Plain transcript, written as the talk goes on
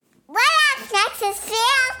Nexus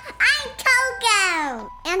Fam. I'm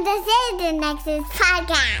Coco. And this is the Nexus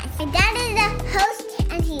Podcast. My dad is the host,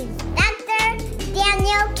 and he's Dr.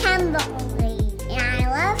 Daniel Campbell. And I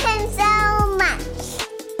love him so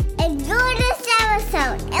much. Enjoy this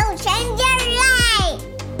episode. It'll change your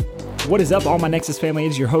life. What is up, all my Nexus family?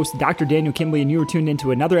 It is your host, Dr. Daniel Kimbley, and you are tuned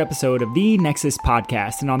into another episode of the Nexus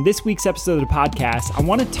Podcast. And on this week's episode of the podcast, I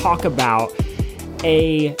want to talk about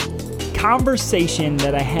a conversation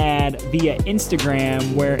that I had via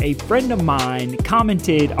Instagram where a friend of mine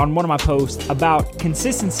commented on one of my posts about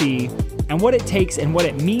consistency and what it takes and what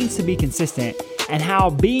it means to be consistent, and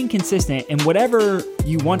how being consistent in whatever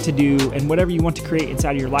you want to do and whatever you want to create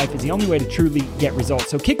inside of your life is the only way to truly get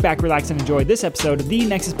results. So kick back, relax, and enjoy this episode of the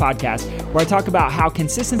Nexus Podcast, where I talk about how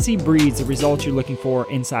consistency breeds the results you're looking for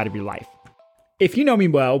inside of your life. If you know me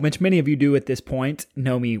well, which many of you do at this point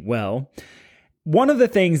know me well, one of the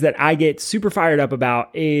things that I get super fired up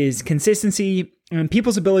about is consistency and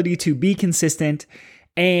people's ability to be consistent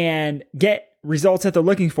and get results that they're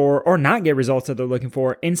looking for, or not get results that they're looking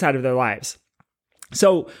for inside of their lives.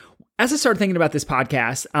 So as I started thinking about this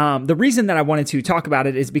podcast, the reason that I wanted to talk about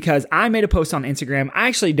it is because I made a post on Instagram. I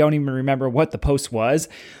actually don't even remember what the post was,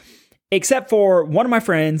 except for one of my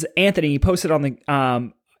friends, Anthony, posted on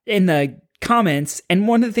the in the comments. And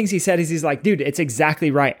one of the things he said is, he's like, dude, it's exactly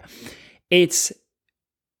right. It's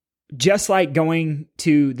just like going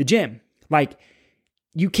to the gym. Like,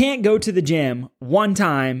 you can't go to the gym one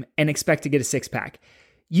time and expect to get a six-pack.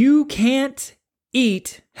 You can't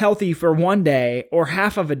eat healthy for one day or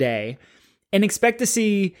half of a day and expect to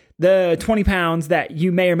see the 20 pounds that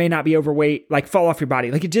you may or may not be overweight, like, fall off your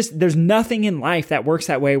body. Like, there's nothing in life that works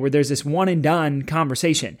that way, where there's this one and done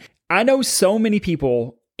conversation. I know so many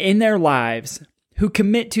people in their lives who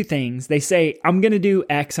commit to things. They say, I'm going to do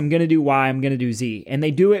X, I'm going to do Y, I'm going to do Z. And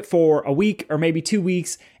they do it for a week or maybe 2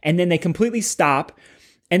 weeks, and then they completely stop.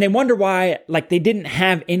 And they wonder why, like, they didn't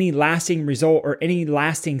have any lasting result or any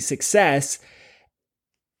lasting success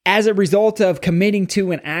as a result of committing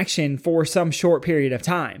to an action for some short period of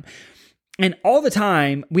time. And all the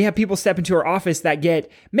time, we have people step into our office that get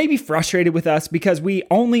maybe frustrated with us because we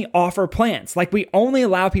only offer plans. Like, we only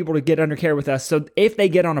allow people to get under care with us, so if they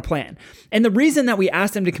get on a plan. And the reason that we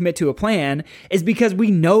ask them to commit to a plan is because we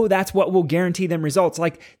know that's what will guarantee them results.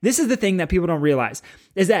 Like, this is the thing that people don't realize,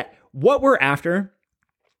 is that what we're after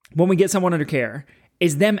when we get someone under care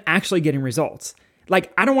is them actually getting results.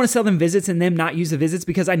 Like, I don't want to sell them visits and them not use the visits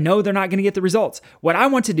because I know they're not going to get the results. What I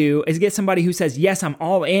want to do is get somebody who says, yes, I'm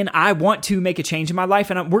all in. I want to make a change in my life,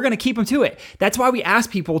 and we're going to keep them to it. That's why we ask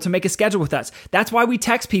people to make a schedule with us. That's why we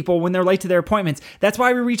text people when they're late to their appointments. That's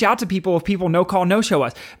why we reach out to people if people no call, no show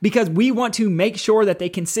us, because we want to make sure that they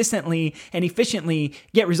consistently and efficiently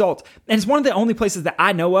get results. And it's one of the only places that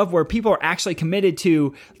I know of where people are actually committed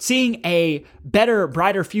to seeing a better,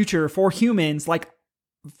 brighter future for humans, like,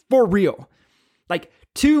 for real. Like,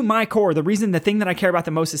 to my core, the thing that I care about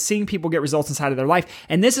the most is seeing people get results inside of their life.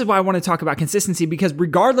 And this is why I want to talk about consistency, because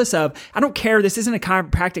regardless of, I don't care, this isn't a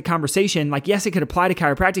chiropractic conversation. Like, yes, it could apply to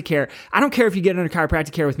chiropractic care. I don't care if you get under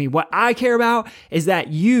chiropractic care with me. What I care about is that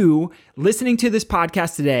you, listening to this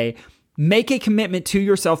podcast today, make a commitment to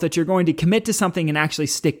yourself that you're going to commit to something and actually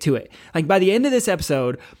stick to it. Like, by the end of this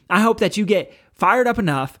episode, I hope that you get fired up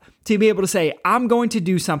enough to be able to say, I'm going to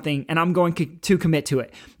do something and I'm going to commit to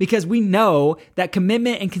it, because we know that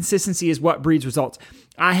commitment and consistency is what breeds results.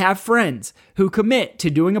 I have friends who commit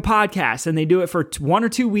to doing a podcast and they do it for 1 or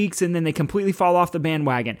 2 weeks and then they completely fall off the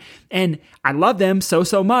bandwagon. And I love them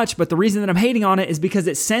so much, but the reason that I'm hating on it is because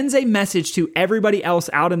it sends a message to everybody else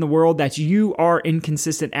out in the world that you are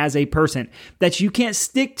inconsistent as a person, that you can't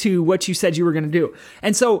stick to what you said you were going to do.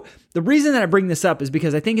 And so the reason that I bring this up is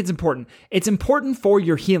because I think it's important. It's important for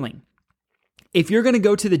your healing. If you're going to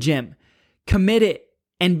go to the gym, commit it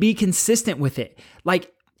and be consistent with it.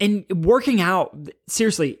 Like, and working out,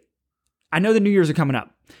 seriously, I know the New Year's are coming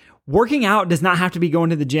up. Working out does not have to be going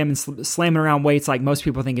to the gym and slamming around weights like most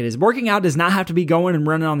people think it is. Working out does not have to be going and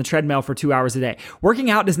running on the treadmill for 2 hours a day. Working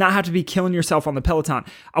out does not have to be killing yourself on the Peloton.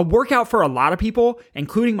 A workout for a lot of people,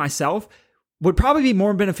 including myself, would probably be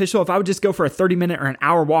more beneficial if I would just go for a 30-minute or an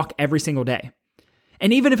hour walk every single day.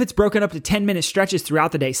 And even if it's broken up to 10-minute stretches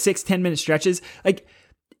throughout the day, 6 10-minute stretches, like,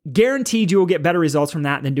 guaranteed you will get better results from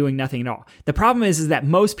that than doing nothing at all. The problem is that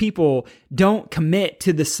most people don't commit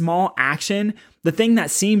to the small action, the thing that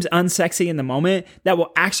seems unsexy in the moment, that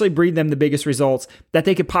will actually breed them the biggest results that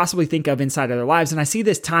they could possibly think of inside of their lives. And I see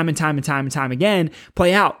this time and time again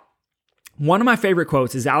play out. One of my favorite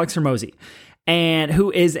quotes is Alex Hormozi. and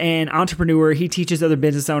who is an entrepreneur. He teaches other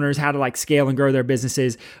business owners how to like scale and grow their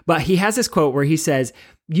businesses. But he has this quote where he says,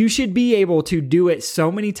 you should be able to do it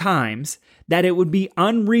so many times that it would be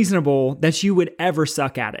unreasonable that you would ever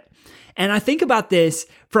suck at it. And I think about this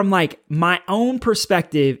from like my own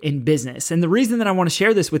perspective in business. And the reason that I want to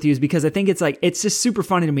share this with you is because I think it's just super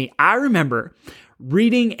funny to me. I remember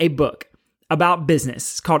reading a book about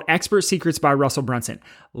business. It's called Expert Secrets by Russell Brunson.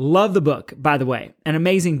 Love the book, by the way, an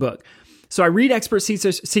amazing book. So I read Expert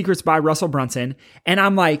Secrets by Russell Brunson, and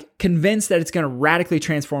I'm like convinced that it's going to radically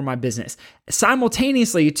transform my business.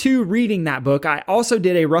 Simultaneously to reading that book, I also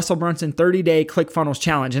did a Russell Brunson 30-day ClickFunnels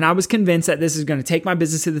challenge, and I was convinced that this is going to take my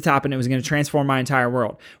business to the top and it was going to transform my entire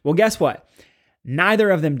world. Well, guess what? Neither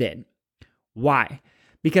of them did. Why?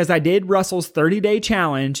 Because I did Russell's 30-day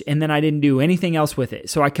challenge and then I didn't do anything else with it.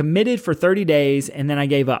 So I committed for 30 days and then I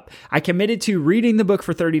gave up. I committed to reading the book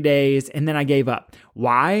for 30 days and then I gave up.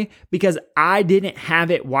 Why? Because I didn't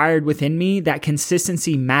have it wired within me that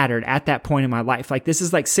consistency mattered at that point in my life. Like this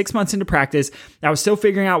is like 6 months into practice. I was still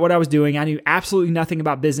figuring out what I was doing. I knew absolutely nothing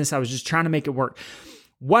about business. I was just trying to make it work.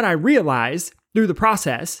 What I realized through the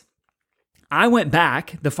process, I went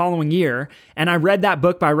back the following year and I read that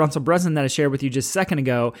book by Russell Brunson that I shared with you just a second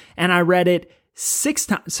ago. And I read it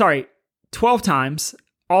 12 times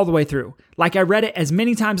all the way through. Like I read it as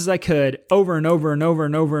many times as I could over and over and over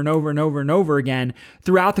and over and over and over and over again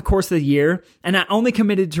throughout the course of the year. And I only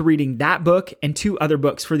committed to reading that book and 2 other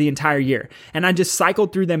books for the entire year. And I just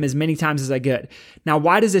cycled through them as many times as I could. Now,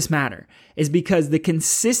 why does this matter? Is because the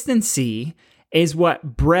consistency is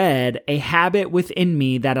what bred a habit within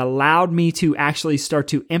me that allowed me to actually start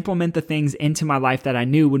to implement the things into my life that I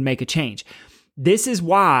knew would make a change. This is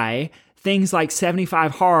why things like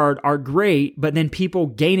 75 hard are great, but then people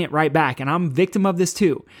gain it right back. And I'm a victim of this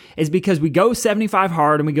too, is because we go 75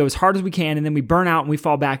 hard and we go as hard as we can, and then we burn out and we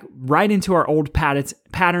fall back right into our old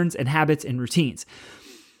patterns and habits and routines.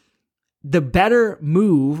 The better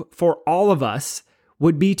move for all of us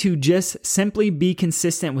would be to just simply be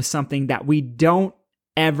consistent with something that we don't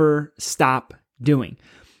ever stop doing.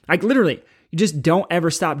 Like literally, you just don't ever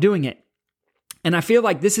stop doing it. And I feel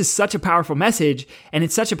like this is such a powerful message and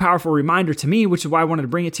it's such a powerful reminder to me, which is why I wanted to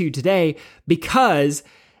bring it to you today, because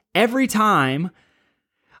every time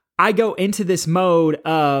I go into this mode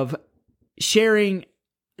of sharing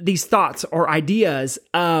these thoughts or ideas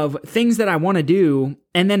of things that I want to do,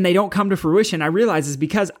 and then they don't come to fruition, I realize it's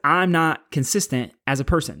because I'm not consistent as a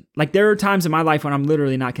person. Like there are times in my life when I'm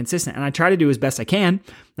literally not consistent, and I try to do as best I can.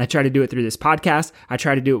 I try to do it through this podcast. I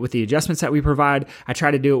try to do it with the adjustments that we provide. I try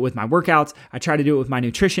to do it with my workouts. I try to do it with my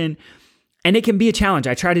nutrition. And it can be a challenge.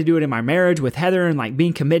 I try to do it in my marriage with Heather and like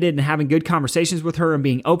being committed and having good conversations with her and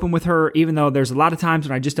being open with her, even though there's a lot of times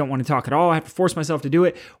when I just don't want to talk at all. I have to force myself to do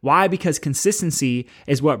it. Why? Because consistency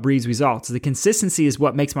is what breeds results. The consistency is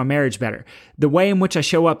what makes my marriage better. The way in which I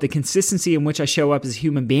show up, the consistency in which I show up as a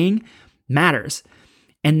human being matters.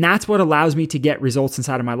 And that's what allows me to get results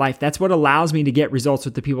inside of my life. That's what allows me to get results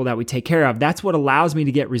with the people that we take care of. That's what allows me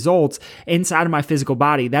to get results inside of my physical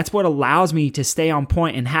body. That's what allows me to stay on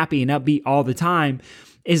point and happy and upbeat all the time,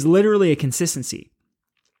 is literally a consistency.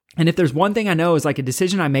 And if there's one thing I know is like a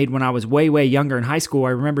decision I made when I was way, way younger in high school,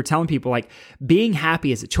 I remember telling people like being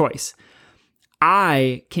happy is a choice.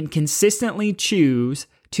 I can consistently choose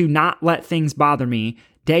to not let things bother me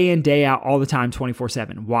day in, day out, all the time,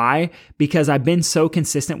 24/7. Why? Because I've been so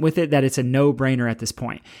consistent with it that it's a no-brainer at this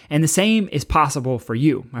point. And the same is possible for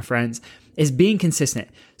you, my friends, is being consistent.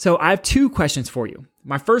 So I have 2 questions for you.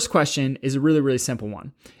 My first question is a really, really simple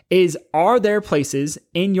one. Are there places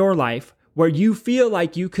in your life where you feel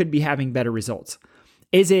like you could be having better results?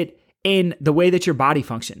 Is it in the way that your body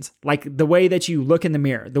functions, like the way that you look in the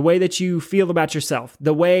mirror, the way that you feel about yourself,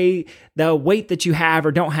 the weight that you have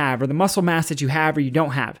or don't have, or the muscle mass that you have or you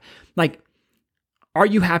don't have? Like, are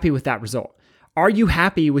you happy with that result? Are you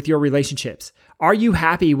happy with your relationships? Are you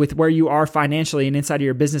happy with where you are financially and inside of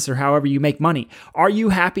your business or however you make money? Are you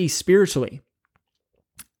happy spiritually?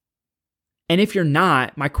 And if you're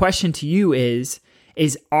not, my question to you is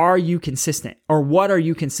are you consistent, or what are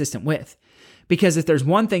you consistent with? Because if there's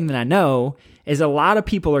one thing that I know is a lot of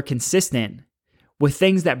people are consistent with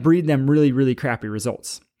things that breed them really, really crappy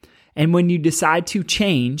results. And when you decide to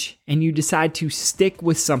change and you decide to stick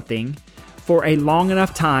with something for a long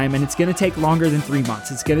enough time, and it's going to take longer than 3 months,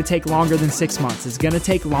 it's going to take longer than 6 months, it's going to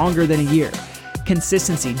take longer than a year.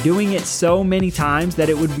 Consistency, doing it so many times that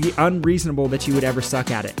it would be unreasonable that you would ever suck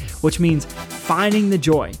at it, which means finding the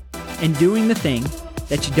joy and doing the thing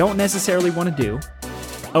that you don't necessarily want to do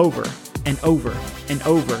over and over and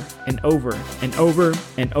over and over and over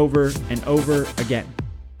and over and over again,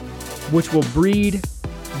 which will breed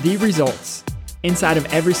the results inside of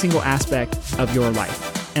every single aspect of your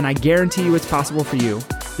life. And I guarantee you it's possible for you.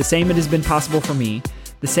 The same it has been possible for me.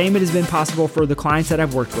 The same it has been possible for the clients that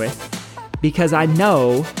I've worked with, because I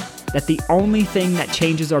know that the only thing that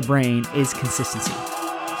changes our brain is consistency.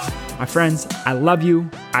 My friends, I love you.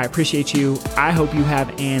 I appreciate you. I hope you have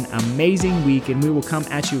an amazing week, and we will come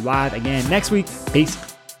at you live again next week. Peace.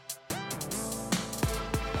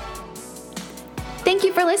 Thank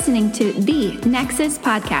you for listening to the Nexus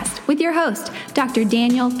Podcast with your host, Dr.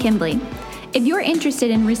 Daniel Kimbley. If you're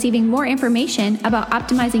interested in receiving more information about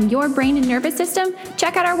optimizing your brain and nervous system,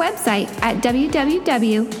 check out our website at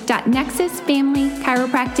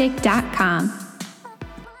www.nexusfamilychiropractic.com.